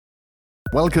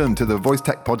Welcome to the Voice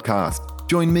Tech Podcast.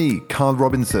 Join me, Carl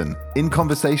Robinson, in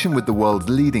conversation with the world's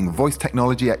leading voice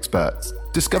technology experts.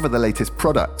 Discover the latest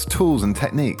products, tools, and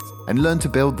techniques, and learn to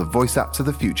build the voice apps of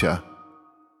the future.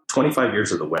 25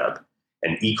 years of the web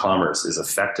and e-commerce is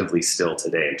effectively still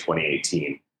today in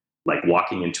 2018, like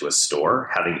walking into a store,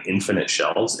 having infinite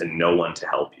shelves and no one to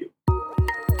help you.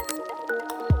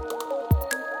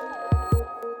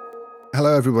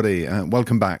 Hello, everybody.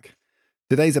 Welcome back.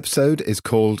 Today's episode is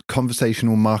called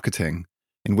Conversational Marketing,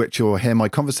 in which you'll hear my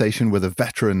conversation with a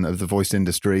veteran of the voice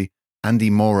industry, Andy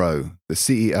Morrow, the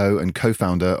CEO and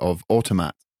co-founder of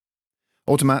Automat.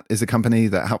 Automat is a company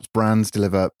that helps brands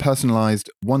deliver personalized,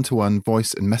 one-to-one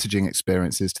voice and messaging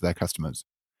experiences to their customers.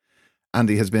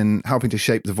 Andy has been helping to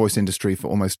shape the voice industry for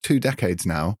almost 2 decades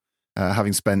now,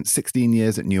 having spent 16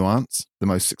 years at Nuance, the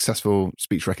most successful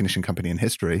speech recognition company in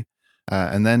history,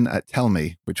 and then at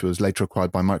Tellme, which was later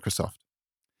acquired by Microsoft.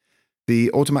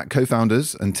 The Automat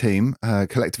co-founders and team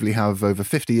collectively have over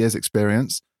 50 years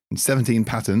experience and 17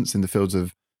 patents in the fields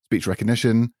of speech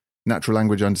recognition, natural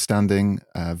language understanding,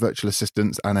 virtual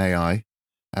assistants, and AI.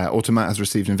 Automat has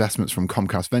received investments from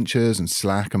Comcast Ventures and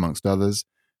Slack, amongst others.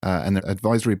 And the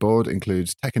advisory board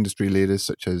includes tech industry leaders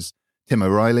such as Tim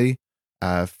O'Reilly,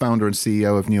 founder and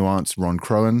CEO of Nuance, Ron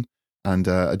Crowan, and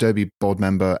Adobe board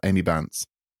member Amy Bance.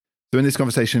 So in this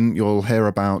conversation, you'll hear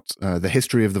about the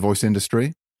history of the voice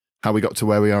industry, how we got to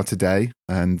where we are today,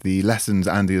 and the lessons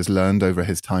Andy has learned over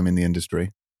his time in the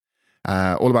industry.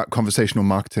 All about conversational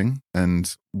marketing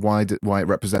and why it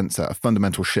represents a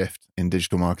fundamental shift in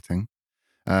digital marketing.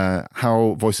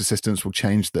 How voice assistants will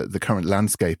change the current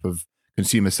landscape of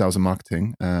consumer sales and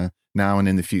marketing now and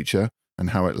in the future, and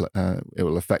how it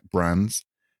will affect brands.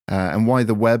 And why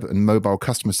the web and mobile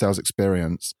customer sales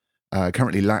experience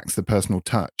currently lacks the personal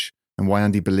touch, and why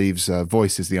Andy believes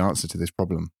voice is the answer to this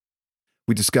problem.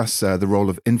 We discuss the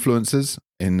role of influencers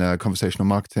in conversational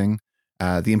marketing,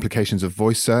 the implications of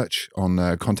voice search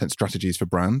on content strategies for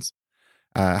brands,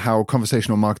 how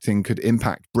conversational marketing could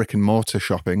impact brick and mortar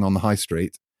shopping on the high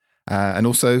street, and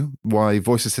also why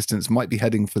voice assistants might be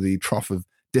heading for the trough of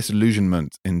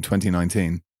disillusionment in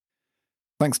 2019.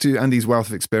 Thanks to Andy's wealth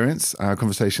of experience, our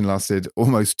conversation lasted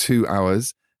almost 2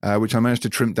 hours, which I managed to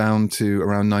trim down to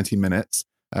around 90 minutes,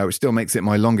 which still makes it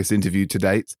my longest interview to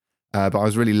date. But I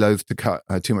was really loath to cut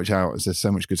too much out as there's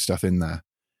so much good stuff in there.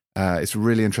 It's a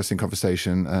really interesting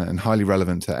conversation and highly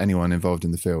relevant to anyone involved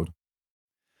in the field.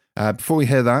 Before we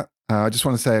hear that, I just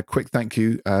want to say a quick thank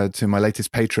you to my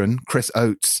latest patron, Chris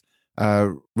Oates,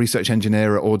 research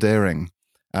engineer at Audeering,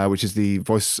 which is the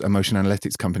voice emotion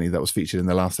analytics company that was featured in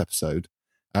the last episode.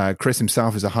 Chris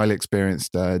himself is a highly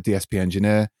experienced DSP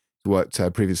engineer. He worked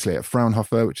previously at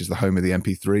Fraunhofer, which is the home of the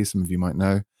MP3, some of you might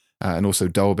know, and also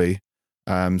Dolby.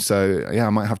 So I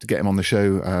might have to get him on the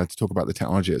show to talk about the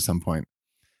technology at some point.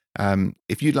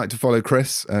 If you'd like to follow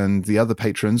Chris and the other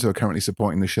patrons who are currently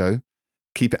supporting the show,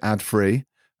 keep it ad-free.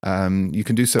 You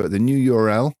can do so at the new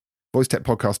URL,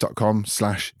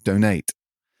 voicetechpodcast.com/donate.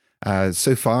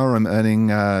 So far, I'm earning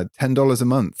 $10 a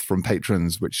month from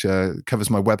patrons, which covers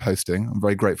my web hosting. I'm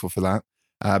very grateful for that.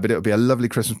 But it would be a lovely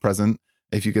Christmas present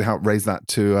if you could help raise that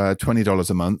to $20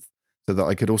 a month, so that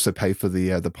I could also pay for the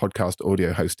podcast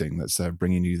audio hosting that's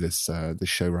bringing you this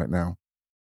show right now.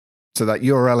 So that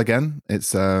URL again,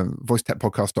 it's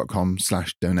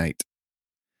voicetechpodcast.com/donate.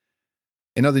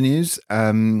 In other news,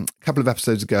 a couple of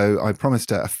episodes ago, I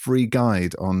promised a free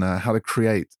guide on how to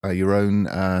create your own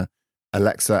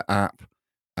Alexa app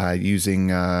using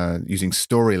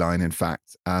Storyline, in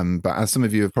fact. But as some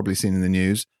of you have probably seen in the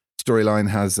news, Storyline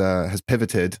has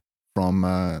pivoted from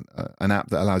an app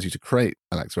that allows you to create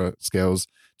Alexa skills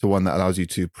to one that allows you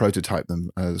to prototype them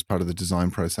as part of the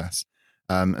design process.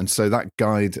 And so that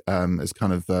guide has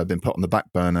kind of been put on the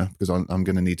back burner because I'm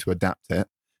going to need to adapt it.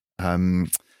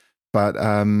 But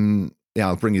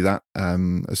I'll bring you that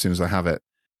as soon as I have it.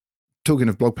 Talking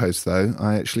of blog posts, though,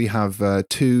 I actually have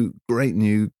 2 great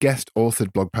new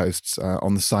guest-authored blog posts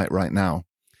on the site right now.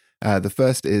 The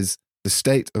first is The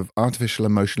State of Artificial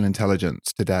Emotional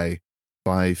Intelligence Today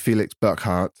by Felix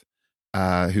Burkhardt,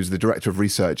 who's the Director of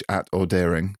Research at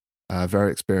Audeering, a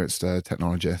very experienced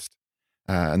technologist.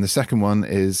 And the second one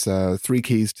is 3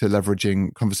 Keys to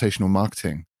Leveraging Conversational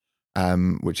Marketing,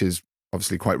 which is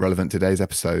obviously quite relevant to today's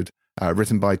episode,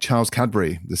 written by Charles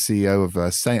Cadbury, the CEO of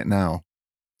Say It Now.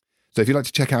 So if you'd like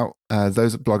to check out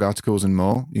those blog articles and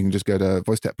more, you can just go to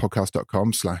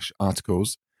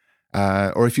voicetechpodcast.com/articles.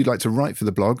 Or if you'd like to write for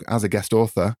the blog as a guest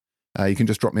author, you can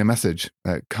just drop me a message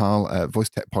at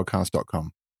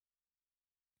carl@voicetechpodcast.com.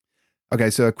 Okay,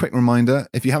 so a quick reminder,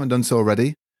 if you haven't done so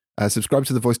already, subscribe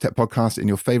to the Voice Tech Podcast in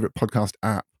your favorite podcast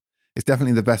app. It's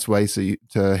definitely the best way to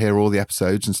hear all the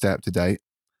episodes and stay up to date.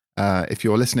 If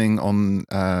you're listening on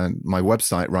my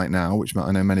website right now, which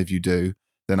I know many of you do,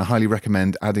 then I highly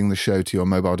recommend adding the show to your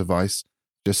mobile device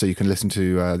just so you can listen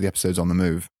to the episodes on the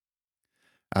move.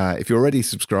 If you're already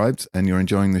subscribed and you're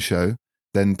enjoying the show,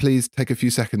 then please take a few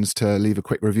seconds to leave a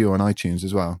quick review on iTunes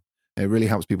as well. It really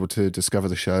helps people to discover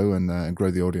the show and grow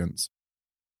the audience.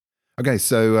 Okay,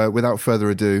 so without further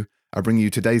ado, I bring you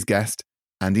today's guest,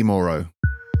 Andy Morrow.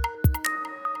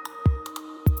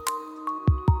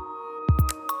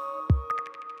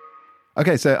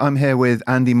 Okay, so I'm here with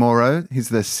Andy Morrow. He's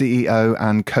the CEO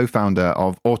and co-founder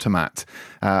of Automat,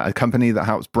 a company that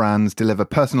helps brands deliver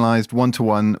personalized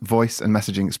one-to-one voice and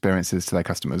messaging experiences to their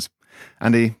customers.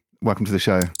 Andy, welcome to the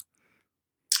show.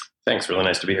 Thanks. Really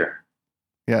nice to be here.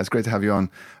 Yeah, it's great to have you on.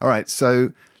 All right,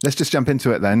 so let's just jump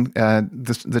into it then.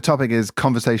 The topic is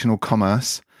conversational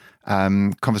commerce,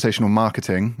 conversational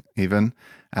marketing even.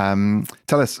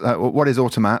 Tell us, what is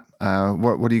Automat?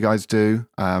 What do you guys do?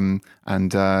 And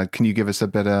can you give us a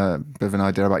bit of an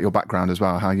idea about your background as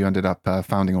well, how you ended up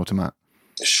founding Automat?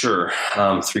 Sure.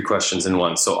 3 questions in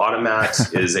one. So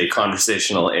Automat is a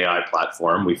conversational AI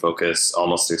platform. We focus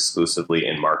almost exclusively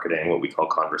in marketing, what we call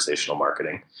conversational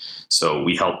marketing. So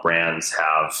we help brands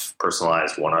have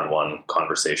personalized one-on-one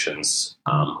conversations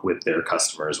with their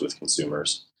customers, with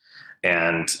consumers.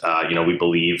 And, we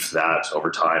believe that over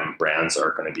time, brands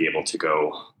are going to be able to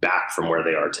go back from where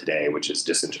they are today, which is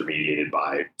disintermediated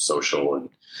by social and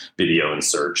video and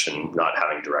search and not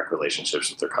having direct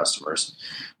relationships with their customers,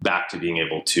 back to being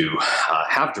able to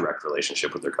have direct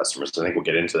relationship with their customers. I think we'll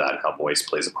get into that and how voice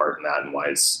plays a part in that and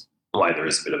why there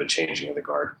is a bit of a changing of the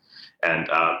guard. And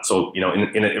so,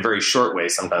 in a very short way,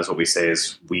 sometimes what we say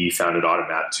is we founded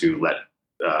Automat to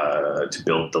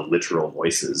build the literal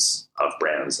voices of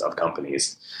brands, of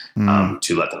companies,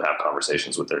 to let them have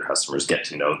conversations with their customers, get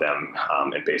to know them,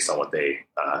 and based on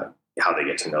how they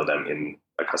get to know them in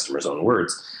a customer's own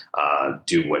words,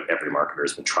 do what every marketer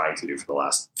has been trying to do for the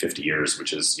last 50 years,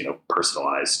 which is,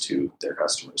 personalize to their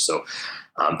customers. So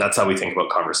that's how we think about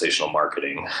conversational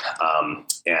marketing,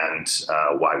 and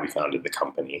why we founded the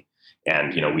company.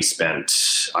 And,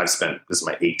 I've spent, this is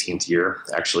my 18th year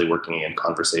actually working in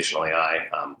conversational AI.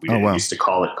 We didn't used to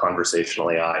call it conversational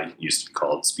AI, it used to be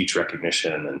called speech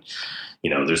recognition. And,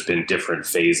 there's been different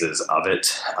phases of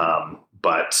it.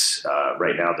 But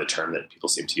right now the term that people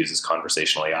seem to use is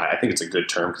conversational AI. I think it's a good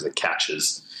term because it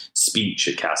catches speech,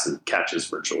 it catches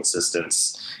virtual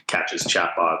assistants, catches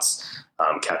chatbots,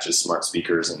 catches smart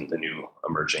speakers and the new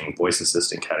emerging voice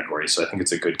assistant category. So I think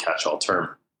it's a good catch-all term.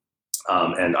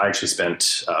 And I actually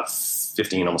spent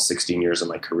 15, almost 16 years of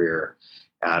my career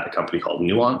at a company called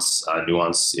Nuance.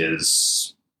 Nuance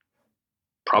is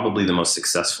probably the most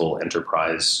successful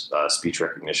enterprise speech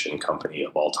recognition company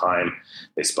of all time.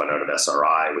 They spun out of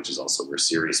SRI, which is also where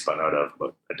Siri spun out of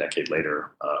about a decade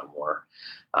later more.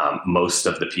 Most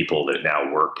of the people that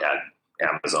now work at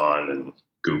Amazon and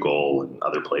Google and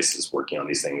other places working on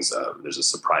these things, there's a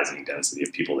surprising density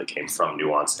of people that came from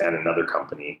Nuance and another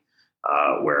company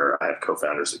where I have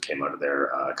co-founders that came out of there,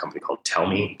 a company called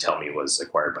Tellme. Tellme was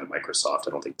acquired by Microsoft.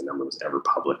 I don't think the number was ever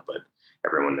public, but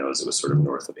everyone knows it was sort of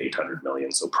north of 800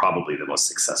 million. So probably the most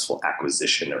successful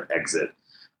acquisition or exit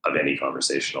of any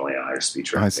conversational AI or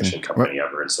speech recognition company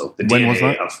ever. And so the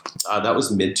DNA that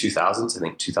was mid 2000s, I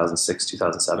think 2006,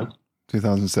 2007.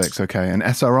 2006. Okay. And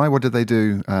SRI, what did they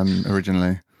do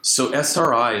originally? So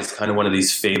SRI is kind of one of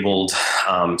these fabled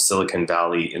Silicon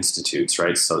Valley institutes,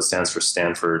 right? So it stands for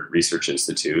Stanford Research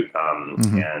Institute,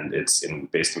 and it's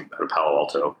based in Palo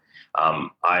Alto.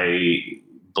 I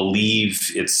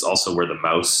believe it's also where the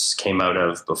mouse came out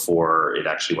of before it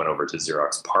actually went over to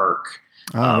Xerox PARC.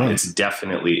 Right.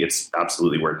 It's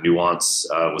absolutely where Nuance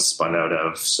was spun out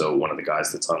of. So one of the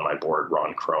guys that's on my board,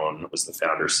 Ron Krohn, was the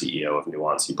founder CEO of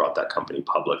Nuance. He brought that company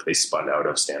public. They spun out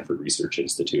of Stanford Research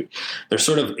Institute. They're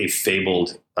sort of a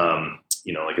fabled,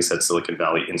 like I said, Silicon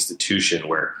Valley institution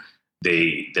where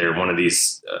they're one of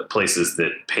these places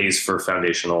that pays for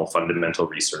foundational, fundamental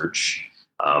research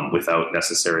without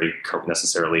necessarily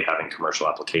having commercial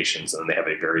applications. And they have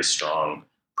a very strong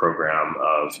program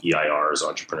of EIRs,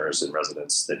 entrepreneurs in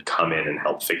residence, that come in and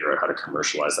help figure out how to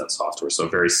commercialize that software. So a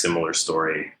very similar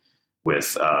story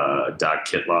with Dag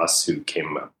Kitlas,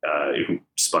 who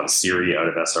spun Siri out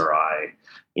of SRI,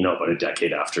 about a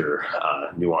decade after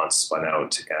Nuance spun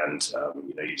out, and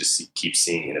you just keep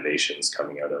seeing innovations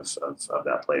coming out of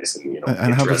that place.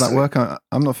 And how does that work?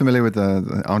 I'm not familiar with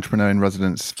the entrepreneur in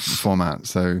residence format.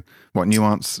 So what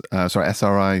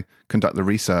SRI conduct the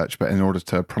research, but in order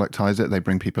to productize it, they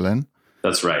bring people in?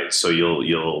 That's right. So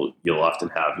you'll often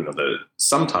have,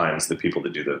 sometimes the people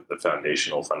that do the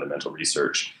foundational fundamental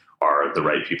research are the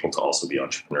right people to also be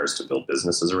entrepreneurs to build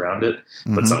businesses around it,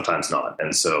 but sometimes not.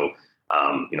 And so,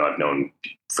 I've known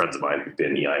friends of mine who've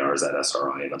been EIRs at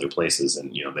SRI and other places,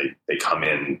 and, they come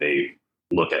in, they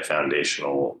look at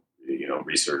foundational,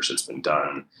 research that's been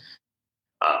done,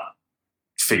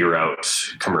 figure out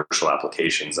commercial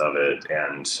applications of it,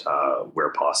 and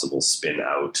where possible, spin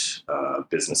out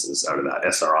businesses out of that.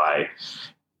 SRI,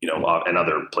 and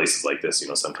other places like this,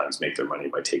 sometimes make their money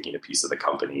by taking a piece of the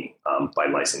company by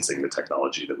licensing the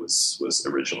technology that was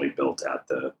originally built at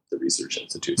the research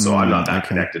institute. So I'm not that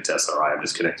connected to SRI. I'm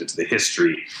just connected to the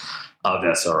history of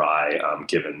SRI,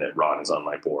 given that Ron is on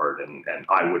my board, and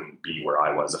I wouldn't be where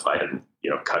I was if I hadn't,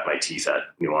 cut my teeth at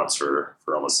Nuance for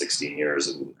almost 16 years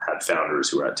and had founders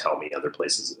who were at Tellme, other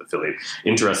places affiliated.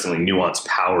 Interestingly, Nuance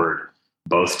powered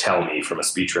both Tellme from a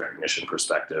speech recognition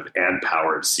perspective and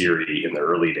powered Siri in the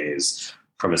early days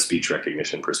from a speech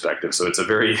recognition perspective. So it's a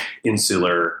very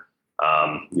insular,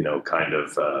 kind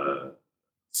of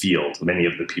field. Many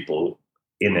of the people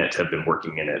in it have been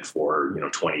working in it for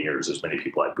 20 years. There's many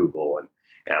people at Google and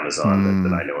Amazon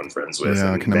that I know and friends with.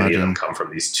 Yeah, and many of them come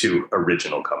from these two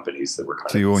original companies that were kind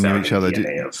of you all knew each other.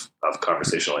 DNA of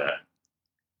conversational AI.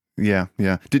 Yeah,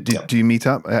 yeah. Do you meet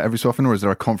up every so often, or is there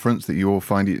a conference that you all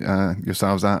find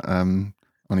yourselves at on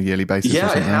a yearly basis?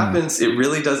 Yeah, it happens. It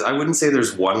really does. I wouldn't say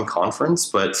there's one conference,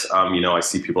 but I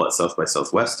see people at South by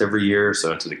Southwest every year. So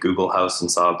I went to the Google House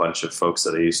and saw a bunch of folks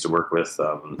that I used to work with,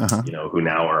 who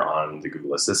now are on the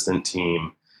Google Assistant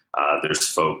team. There's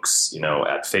folks,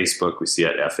 at Facebook. We see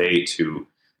at F8 who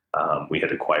we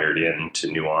had acquired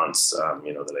into Nuance,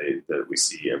 that we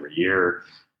see every year.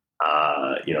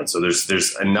 So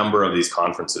there's a number of these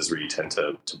conferences where you tend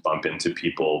to bump into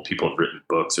people. People have written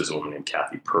books. There's a woman named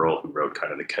Kathy Pearl who wrote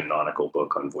kind of the canonical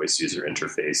book on voice user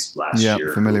interface last year.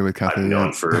 Yeah, familiar with Kathy. I'm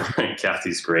known for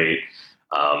Kathy's great.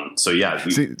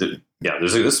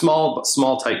 There's a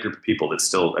small tight group of people that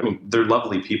still, they're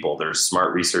lovely people. They're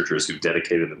smart researchers who've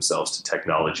dedicated themselves to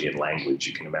technology and language.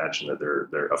 You can imagine that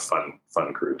they're a fun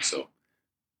crew. So.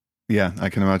 Yeah, I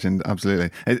can imagine.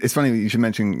 Absolutely. It's funny you should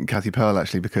mention Kathy Pearl,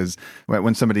 actually, because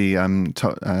when somebody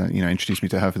introduced me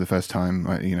to her for the first time,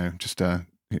 just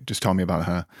told me about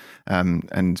her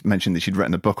and mentioned that she'd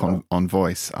written a book on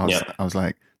voice. I was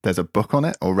like, there's a book on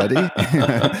it already?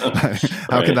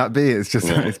 How could that be? It's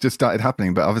just started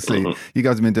happening. But obviously, you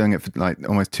guys have been doing it for like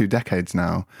almost 2 decades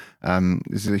now.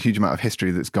 There's a huge amount of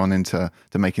history that's gone into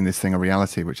making this thing a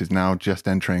reality, which is now just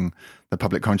entering the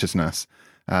public consciousness.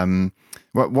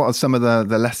 What are some of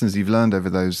the lessons you've learned over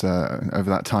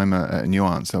that time at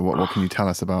Nuance? Or what can you tell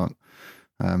us about?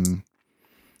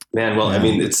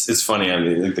 It's funny.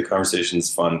 The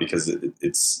conversation's fun because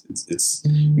it's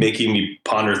making me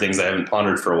ponder things I haven't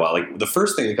pondered for a while. Like the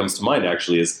first thing that comes to mind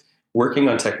actually is working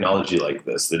on technology like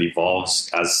this that evolves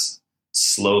as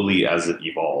slowly as it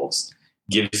evolves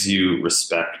gives you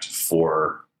respect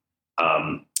for.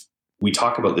 We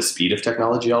talk about the speed of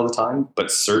technology all the time,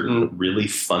 but certain really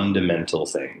fundamental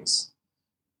things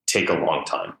take a long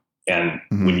time. And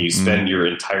when you spend your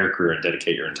entire career and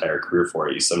dedicate your entire career for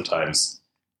it, you sometimes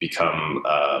become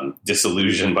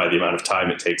disillusioned by the amount of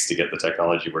time it takes to get the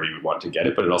technology where you would want to get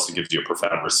it. But it also gives you a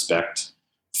profound respect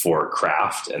for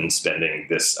craft and spending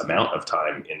this amount of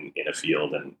time in a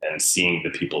field and seeing the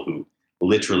people who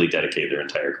literally dedicate their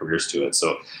entire careers to it.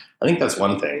 So I think that's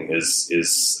one thing is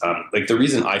the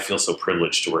reason I feel so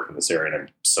privileged to work in this area and I'm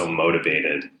so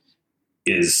motivated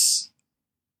is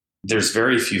there's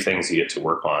very few things you get to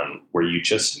work on where you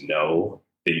just know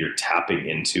that you're tapping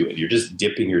into and you're just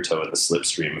dipping your toe in the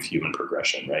slipstream of human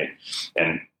progression, right?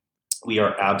 And we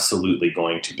are absolutely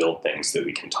going to build things that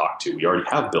we can talk to. We already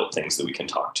have built things that we can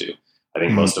talk to. I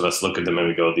think most of us look at them and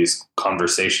we go, these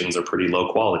conversations are pretty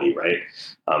low quality, right?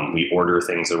 We order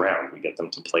things around. We get them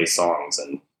to play songs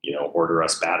and, order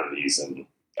us batteries and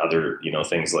other,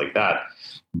 things like that.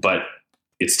 But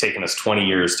it's taken us 20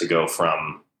 years to go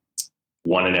from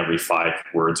 1 in every 5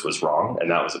 words was wrong.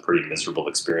 And that was a pretty miserable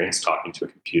experience talking to a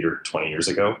computer 20 years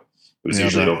ago. It was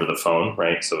usually over the phone,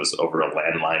 right? So it was over a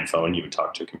landline phone. You would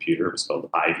talk to a computer. It was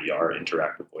called IVR,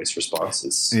 Interactive Voice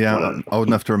Response. I'm old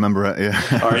enough to remember it. Yeah,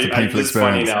 it's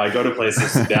funny now. I go to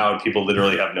places now and people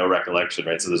literally have no recollection,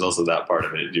 right? So there's also that part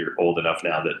of it. You're old enough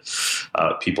now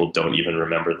that people don't even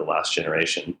remember the last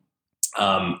generation.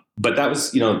 But that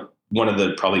was, one of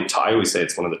the I always say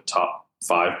it's one of the top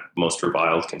 5 most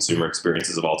reviled consumer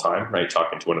experiences of all time, right?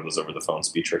 Talking to one of those over the phone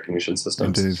speech recognition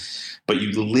systems. Indeed. But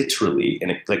you literally,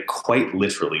 quite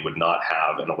literally would not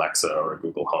have an Alexa or a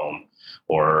Google Home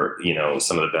or,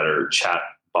 some of the better chat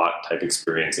bot type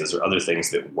experiences or other things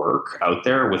that work out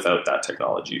there without that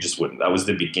technology. You just wouldn't. That was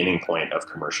the beginning point of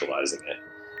commercializing it.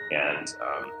 And,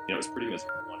 it was pretty much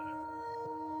one.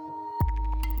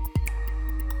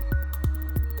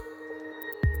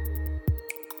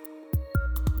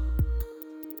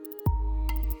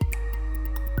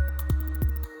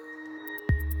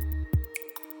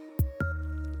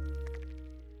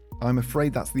 I'm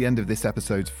afraid that's the end of this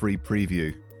episode's free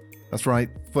preview. That's right,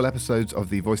 full episodes of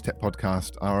the Voice Tech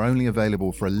podcast are only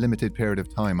available for a limited period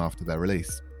of time after their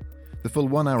release. The full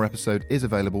 1-hour episode is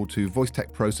available to Voice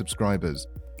Tech Pro subscribers,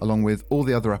 along with all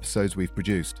the other episodes we've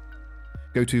produced.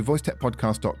 Go to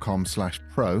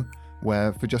voicetechpodcast.com/pro,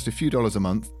 where for just a few dollars a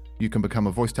month, you can become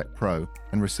a Voice Tech Pro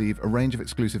and receive a range of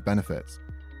exclusive benefits.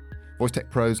 Voice Tech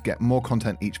Pros get more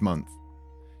content each month.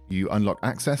 You unlock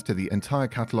access to the entire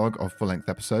catalogue of full-length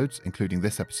episodes, including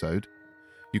this episode.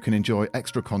 You can enjoy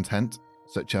extra content,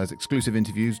 such as exclusive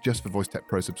interviews just for Voice Tech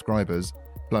Pro subscribers,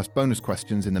 plus bonus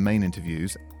questions in the main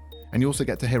interviews. And you also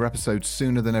get to hear episodes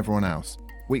sooner than everyone else,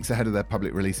 weeks ahead of their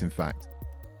public release, in fact.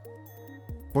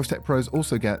 Voice Tech Pros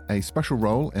also get a special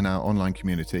role in our online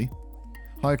community,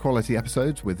 higher quality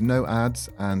episodes with no ads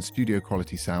and studio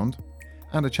quality sound,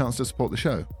 and a chance to support the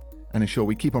show and ensure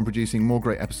we keep on producing more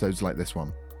great episodes like this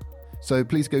one. So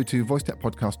please go to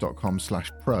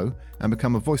voicetechpodcast.com/pro and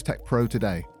become a Voice Tech Pro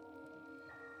today.